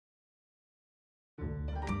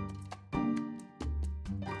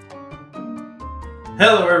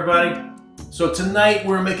Hello everybody. So tonight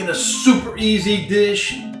we're making a super easy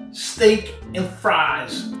dish, steak and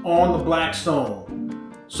fries on the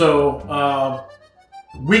Blackstone. So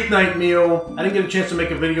weeknight meal. I didn't get a chance to make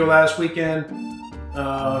a video last weekend,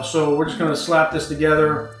 so we're just gonna slap this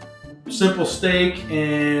together. Simple steak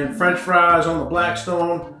and French fries on the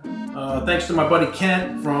Blackstone. Thanks to my buddy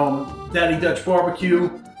Kent from Daddy Dutch Barbecue.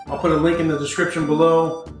 I'll put a link in the description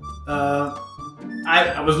below.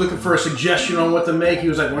 I was looking for a suggestion on what to make. He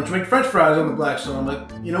was like, why don't you make French fries on the Blackstone? I'm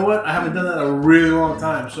like, you know what? I haven't done that in a really long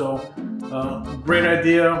time. So great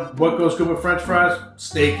idea. What goes good with French fries?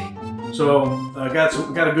 Steak. So I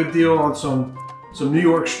got a good deal on some New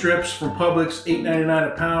York strips from Publix,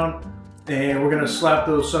 $8.99 a pound. And we're gonna slap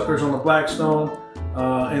those suckers on the Blackstone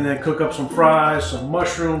and then cook up some fries, some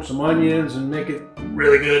mushrooms, some onions, and make it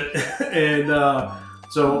really good. And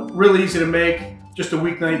so really easy to make. Just a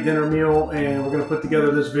weeknight dinner meal, and we're going to put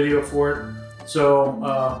together this video for it.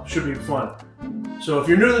 So should be fun. So if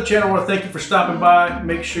you're new to the channel, I want to thank you for stopping by.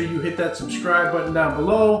 Make sure you hit that subscribe button down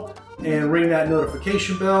below and ring that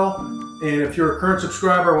notification bell. And if you're a current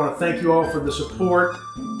subscriber, I want to thank you all for the support.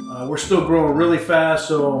 We're still growing really fast,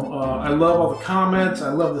 so I love all the comments.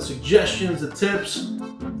 I love the suggestions, the tips.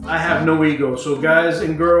 I have no ego. So guys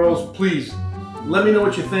and girls, please let me know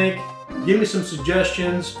what you think. Give me some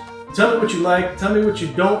suggestions. Tell me what you like, tell me what you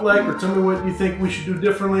don't like, or tell me what you think we should do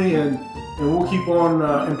differently, and we'll keep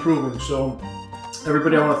on improving. So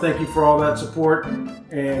everybody, I want to thank you for all that support,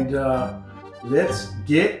 and let's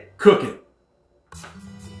get cooking.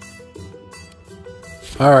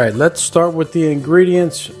 All right, let's start with the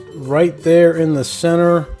ingredients. Right there in the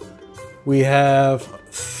center, we have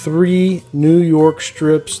 3 New York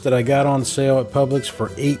strips that I got on sale at Publix for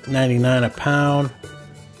 $8.99 a pound.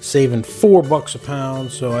 Saving $4 a pound,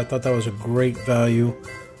 so I thought that was a great value.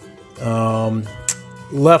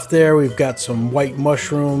 Left there, we've got some white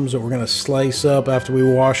mushrooms that we're going to slice up after we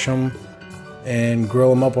wash them and grill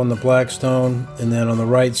them up on the Blackstone. And then on the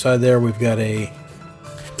right side there, we've got a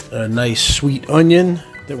nice sweet onion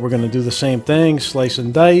that we're going to do the same thing, slice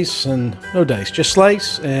and dice, and no dice, just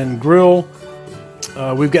slice and grill.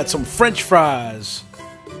 We've got some French fries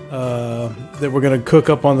that we're going to cook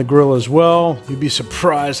up on the grill as well. You'd be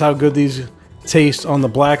surprised how good these taste on the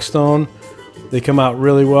Blackstone. They come out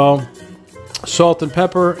really well. Salt and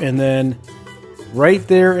pepper, and then right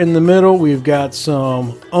there in the middle we've got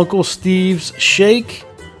some Uncle Steve's shake.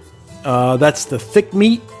 That's the thick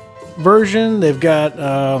meat version. They've got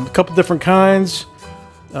a couple different kinds,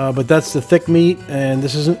 but that's the thick meat, and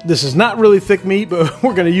this is not really thick meat, but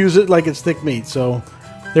we're going to use it like it's thick meat. So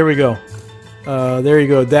there we go. There you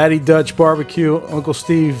go, Daddy Dutch Barbecue. Uncle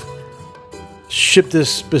Steve shipped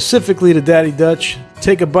this specifically to Daddy Dutch.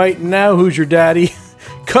 Take a bite now, who's your daddy?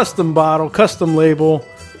 Custom bottle, custom label.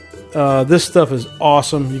 This stuff is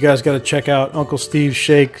awesome. You guys got to check out Uncle Steve's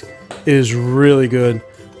shake. It is really good.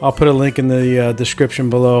 I'll put a link in the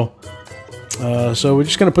description below. So we're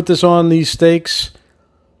just going to put this on these steaks.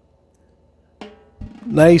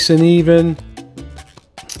 Nice and even.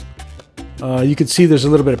 You can see there's a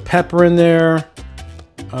little bit of pepper in there.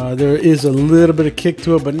 There is a little bit of kick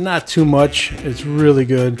to it, but not too much. It's really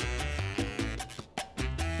good.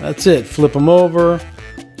 That's it. Flip them over.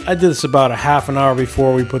 I did this about a half an hour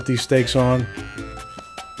before we put these steaks on,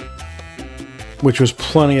 which was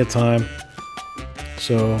plenty of time.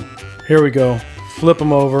 So here we go. Flip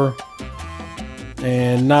them over.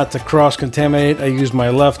 And not to cross-contaminate, I use my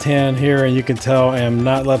left hand here, and you can tell I am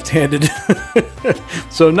not left-handed.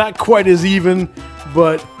 So not quite as even,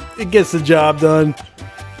 but it gets the job done.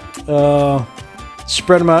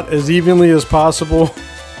 Spread them out as evenly as possible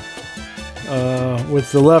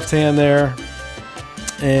with the left hand there.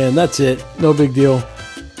 And that's it. No big deal.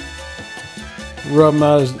 Rub them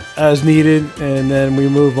out as needed, and then we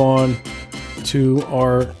move on to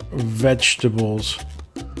our vegetables.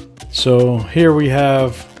 So here we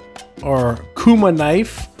have our Kuma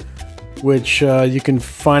knife, which you can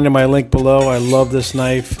find in my link below. I love this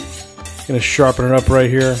knife. I'm going to sharpen it up right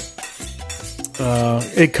here.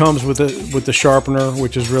 It comes with the sharpener,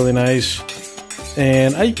 which is really nice.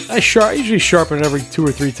 And I usually sharpen it every 2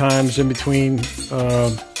 or 3 times in between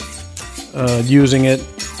using it.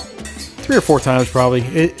 3 or 4 times probably.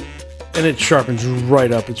 And it sharpens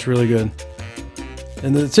right up. It's really good.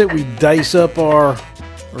 And that's it. We dice up or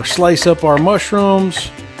slice up our mushrooms.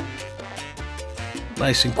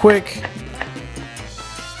 Nice and quick.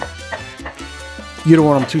 You don't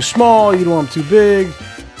want them too small, you don't want them too big.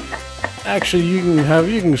 Actually, you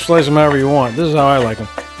can slice them however you want. This is how I like them.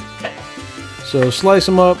 So slice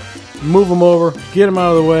them up, move them over, get them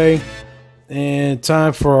out of the way, and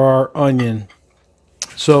time for our onion.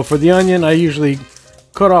 So for the onion, I usually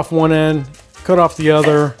cut off one end, cut off the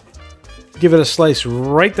other, give it a slice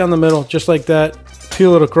right down the middle, just like that.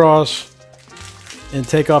 Peel it across and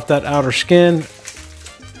take off that outer skin.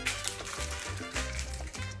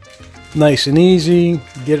 Nice and easy.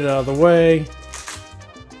 Get it out of the way.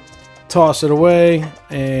 Toss it away,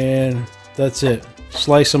 and that's it.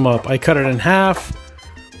 Slice them up. I cut it in half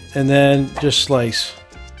and then just slice.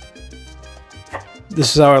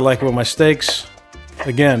 This is how I like it with my steaks.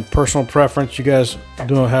 Again, personal preference. You guys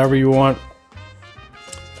do it however you want.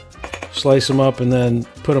 Slice them up and then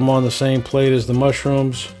put them on the same plate as the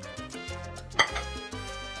mushrooms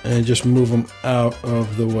and just move them out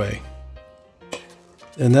of the way.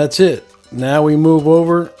 And that's it. Now we move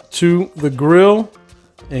over to the grill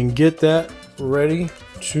and get that ready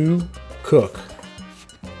to cook.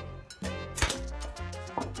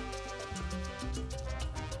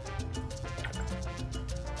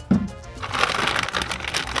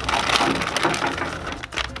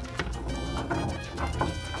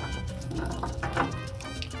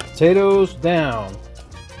 Potatoes down.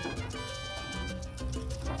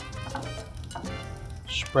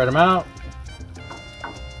 Spread them out.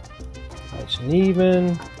 Nice and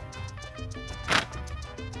even.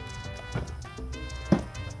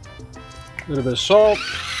 A little bit of salt.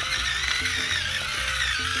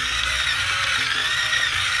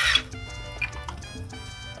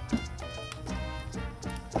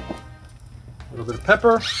 A little bit of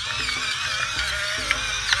pepper.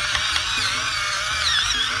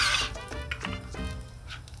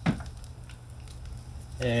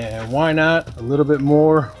 And why not a little bit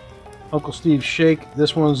more Uncle Steve's shake.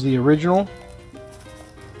 This one's the original.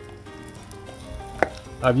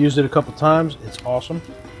 I've used it a couple times. It's awesome.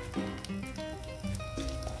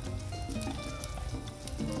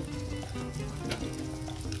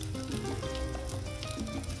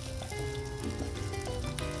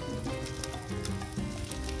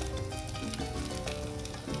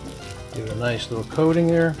 Give it a nice little coating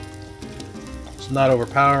there. It's not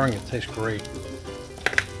overpowering. It tastes great.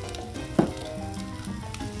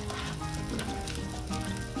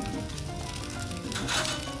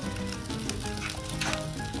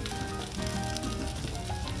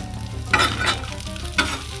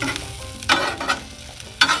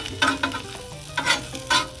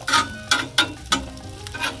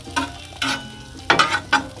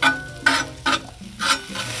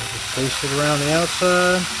 Place it around the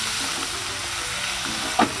outside.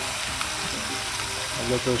 I'll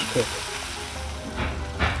let those cook.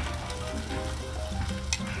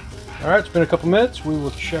 All right, it's been a couple minutes. We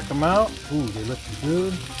will check them out. Ooh, they look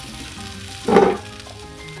good.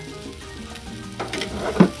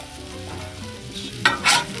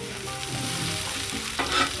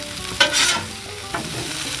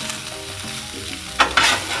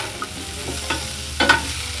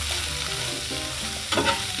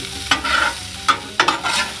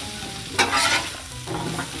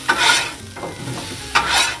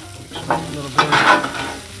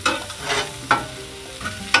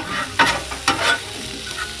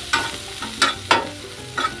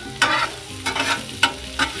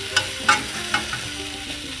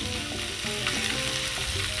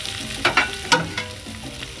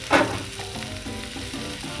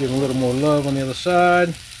 Give them a little more love on the other side.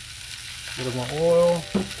 A little more oil.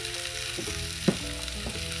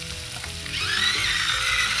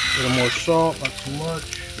 A little more salt, not too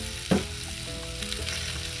much.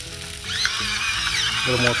 A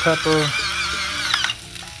little more pepper.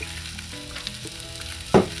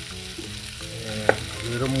 And a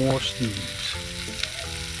little more Stevie's.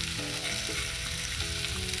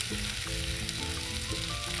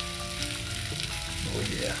 Oh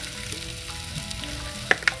yeah.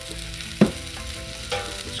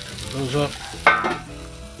 Those up.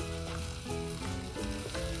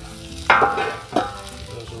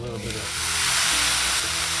 Those a little bit of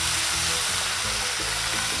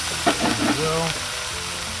well.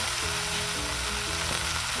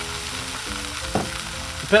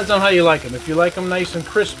 Depends on how you like them. If you like them nice and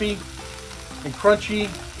crispy and crunchy,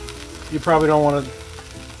 you probably don't want to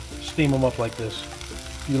steam them up like this.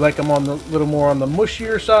 If you like them on the little more on the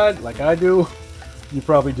mushier side, like I do, you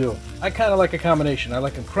probably do. I kind of like a combination. I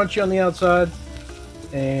like them crunchy on the outside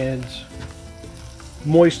and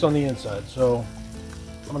moist on the inside. So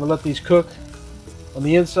I'm going to let these cook on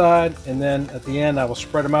the inside, and then at the end I will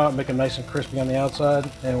spread them out and make them nice and crispy on the outside,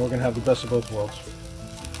 and we're going to have the best of both worlds.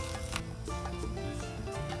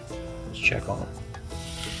 Let's check on them.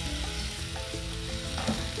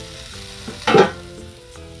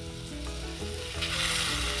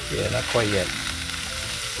 Yeah, not quite yet.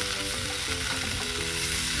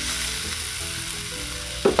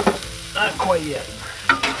 Not quite yet.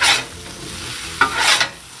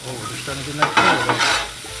 starting to get nice color though.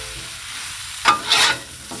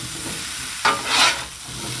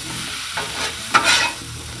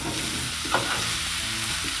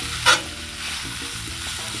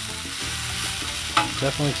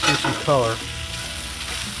 Definitely see some color.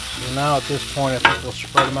 So now at this point I think we'll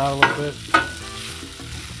spread them out a little bit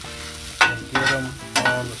and get them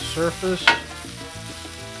on the surface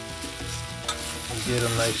and get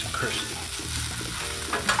them nice and crispy.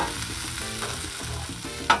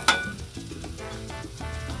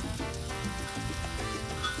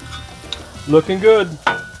 Looking good.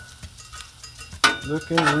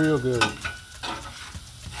 Looking real good.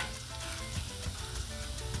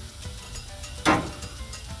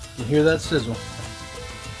 You hear that sizzle?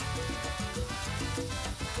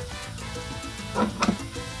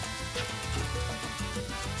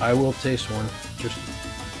 I will taste one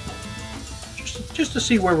just to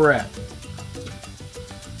see where we're at.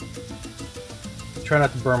 Try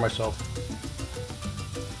not to burn myself.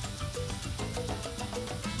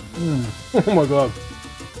 Oh my god.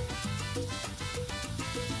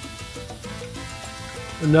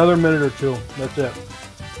 Another minute or two. That's it.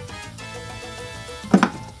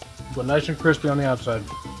 But nice and crispy on the outside.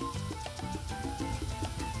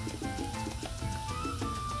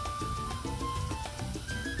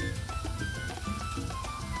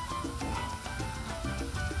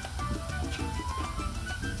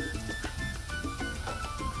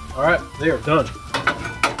 All right, they are done.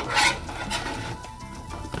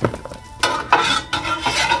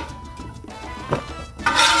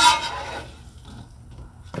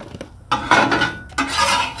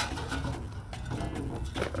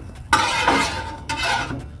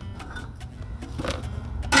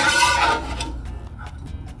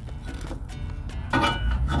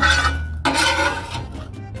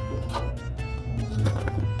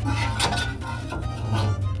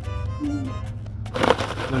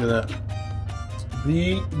 Look at that.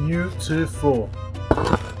 Beautiful.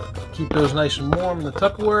 Keep those nice and warm in the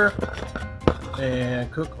Tupperware and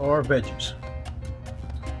cook our veggies.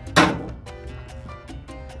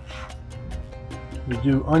 We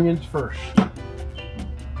do onions first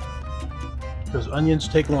because onions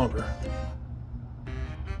take longer.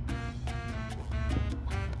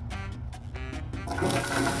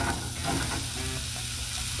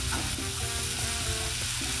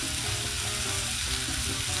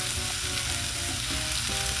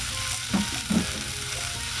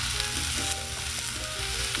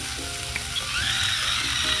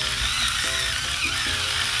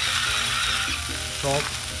 Salt.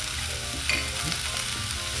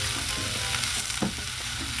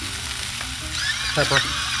 Pepper.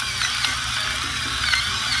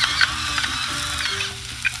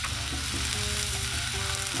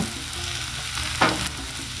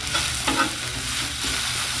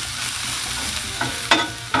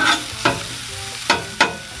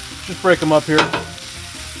 Just break them up here.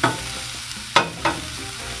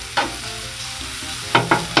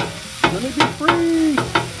 Let me be free.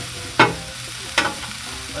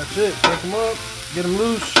 That's it. Break them up. Get them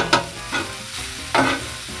loose.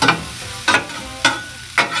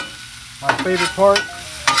 My favorite part,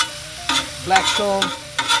 Blackstone.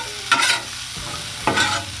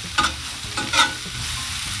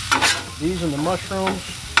 These and the mushrooms.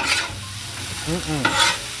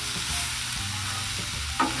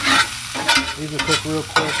 These will cook real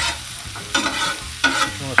quick.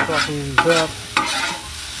 Just want to soften these up.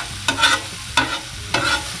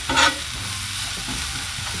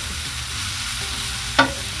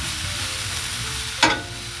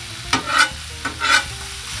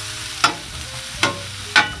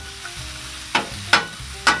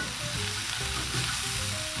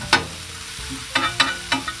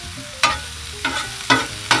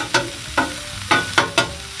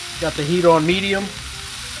 Got the heat on medium.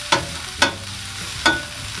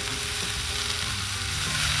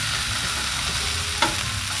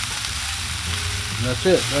 And that's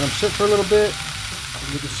it. Let them sit for a little bit.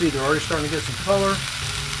 You can see they're already starting to get some color.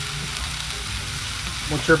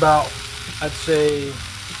 Once you're about, I'd say,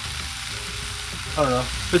 I don't know,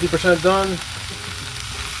 50% done,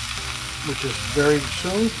 which is very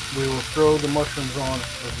soon, we will throw the mushrooms on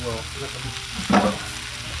as well.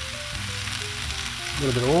 A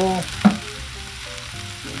little bit of oil,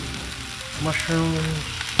 mushrooms,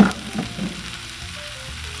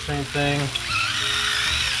 same thing,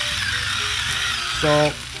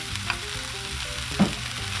 salt,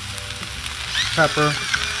 pepper,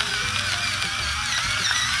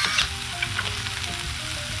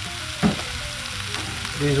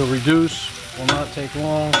 these will reduce, will not take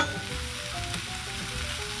long.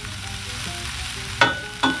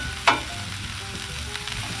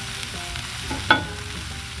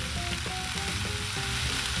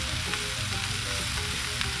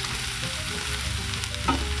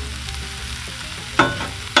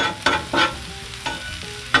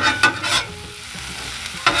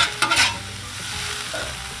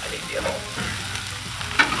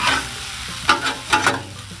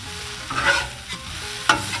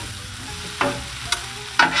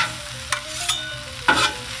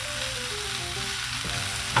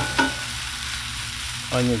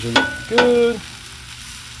 Onions are looking good.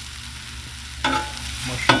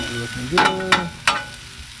 Mushrooms are looking good.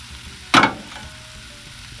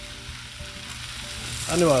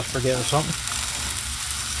 I knew I was forgetting something.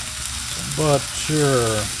 Some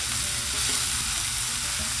butter.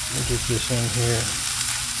 Let me get this in here.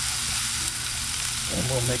 And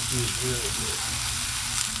we'll make these really good.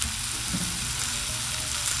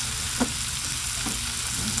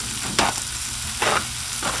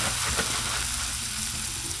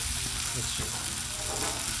 Let's see.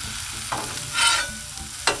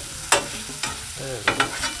 There we go.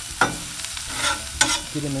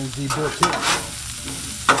 Get him in Z-board too.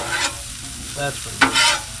 That's pretty good.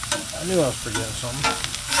 I knew I was forgetting something.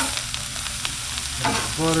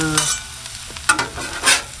 Butter.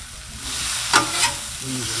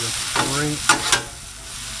 These are looking great.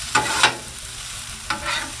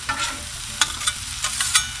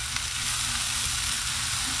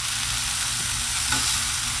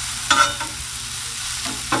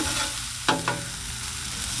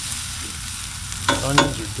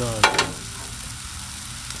 Onions are done.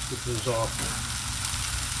 Get those off.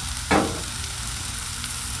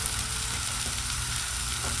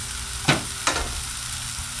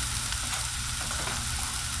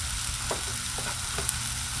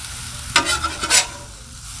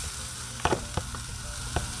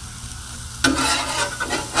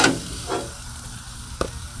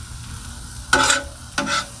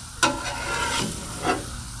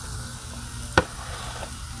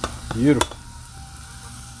 Beautiful.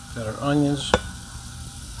 Got our onions.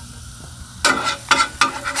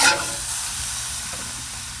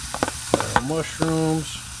 Got our mushrooms.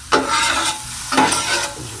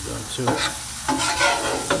 These are done too.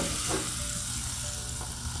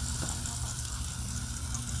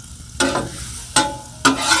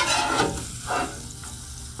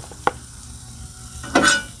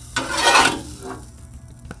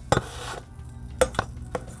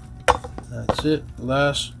 That's it.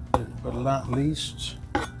 Last but not least,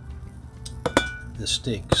 the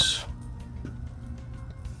steaks.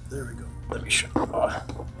 There we go. Let me show you. Oh.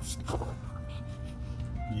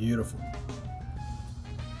 Beautiful.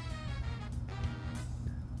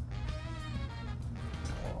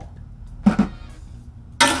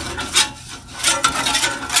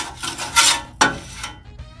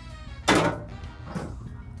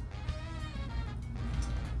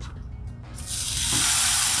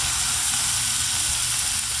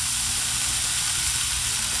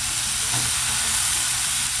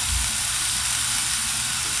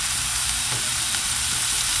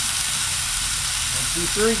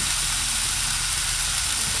 C3.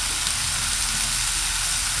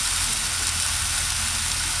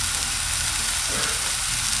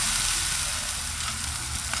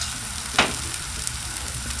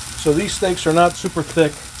 So these steaks are not super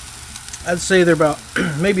thick. I'd say they're about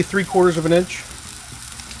maybe 3/4 of an inch.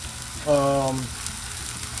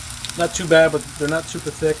 Not too bad, but they're not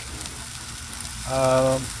super thick.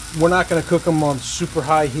 We're not going to cook them on super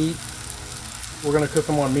high heat. We're going to cook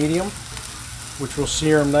them on medium, which will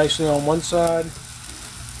sear them nicely on one side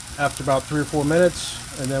after about 3 or 4 minutes,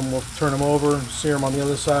 and then we'll turn them over and sear them on the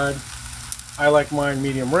other side. I like mine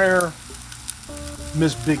medium rare.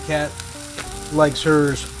 Miss Big Cat likes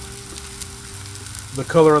hers the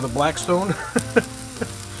color of the Blackstone.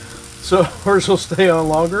 So hers will stay on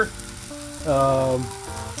longer.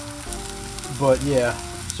 But yeah,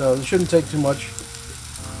 so it shouldn't take too much.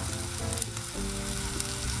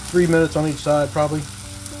 3 minutes on each side probably.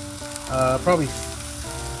 Probably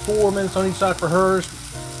 4 minutes on each side for hers,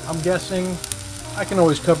 I'm guessing. I can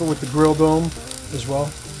always cover it with the grill dome as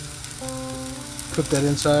well. Cook that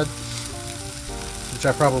inside, which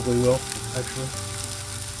I probably will, actually,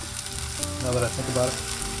 now that I think about it.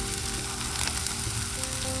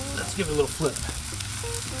 Let's give it a little flip.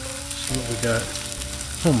 See what we got.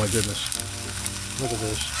 Oh my goodness. Look at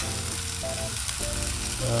this.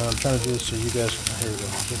 I'm trying to do this so you guys can, here we go,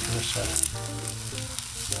 just from this side.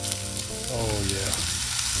 Oh yeah,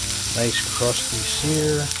 nice crusty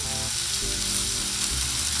sear.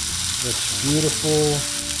 Looks beautiful.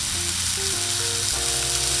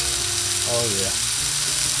 Oh yeah,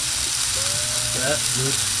 that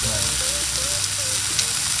looks nice.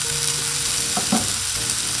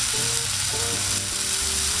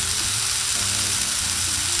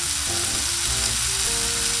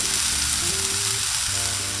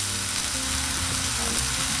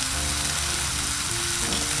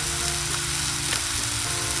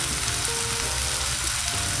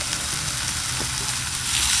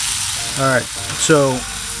 Alright, so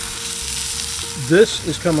this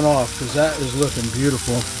is coming off because that is looking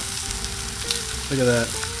beautiful. Look at that.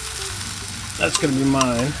 That's going to be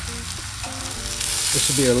mine. This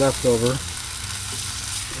will be a leftover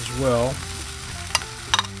as well.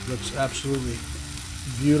 Looks absolutely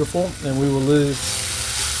beautiful, and we will leave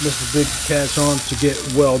Mr. Big Cat's on to get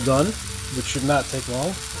well done, which should not take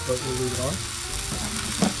long, but we'll leave it on.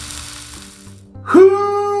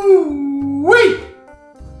 Hoo-wee!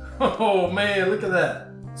 Oh man, look at that.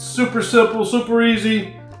 Super simple, super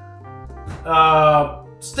easy.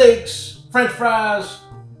 Steaks, French fries,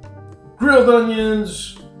 grilled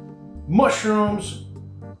onions, mushrooms,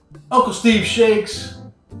 Uncle Steve shakes.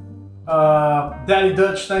 Daddy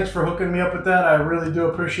Dutch, thanks for hooking me up with that. I really do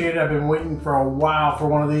appreciate it. I've been waiting for a while for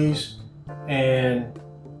one of these, and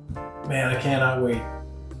man, I cannot wait.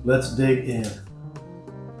 Let's dig in.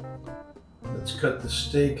 Let's cut the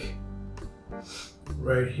steak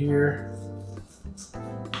right here.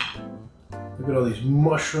 Look at all these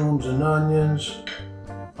mushrooms and onions.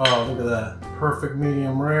 Oh, look at that. Perfect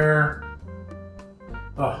medium rare.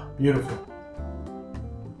 Oh, beautiful.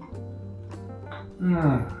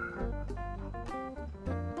 Mmm.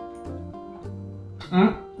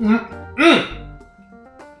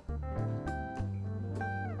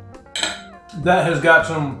 That has got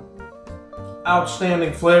some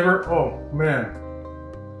outstanding flavor. Oh man,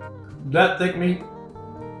 that thick meat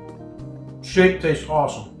shake tastes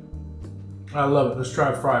awesome. I love it. Let's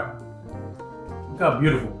try it fried. Look how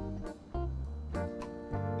beautiful.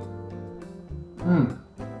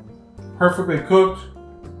 Perfectly cooked.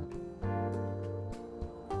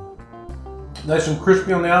 Nice and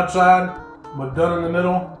crispy on the outside, but done in the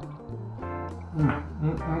middle.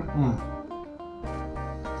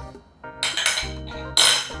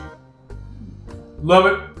 Love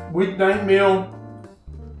it. Weeknight meal.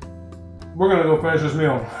 We're gonna go finish this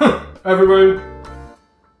meal. Everybody,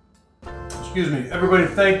 excuse me. Everybody,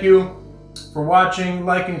 thank you for watching,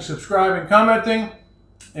 liking, subscribing, commenting,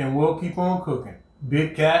 and we'll keep on cooking.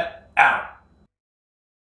 Big Cat out.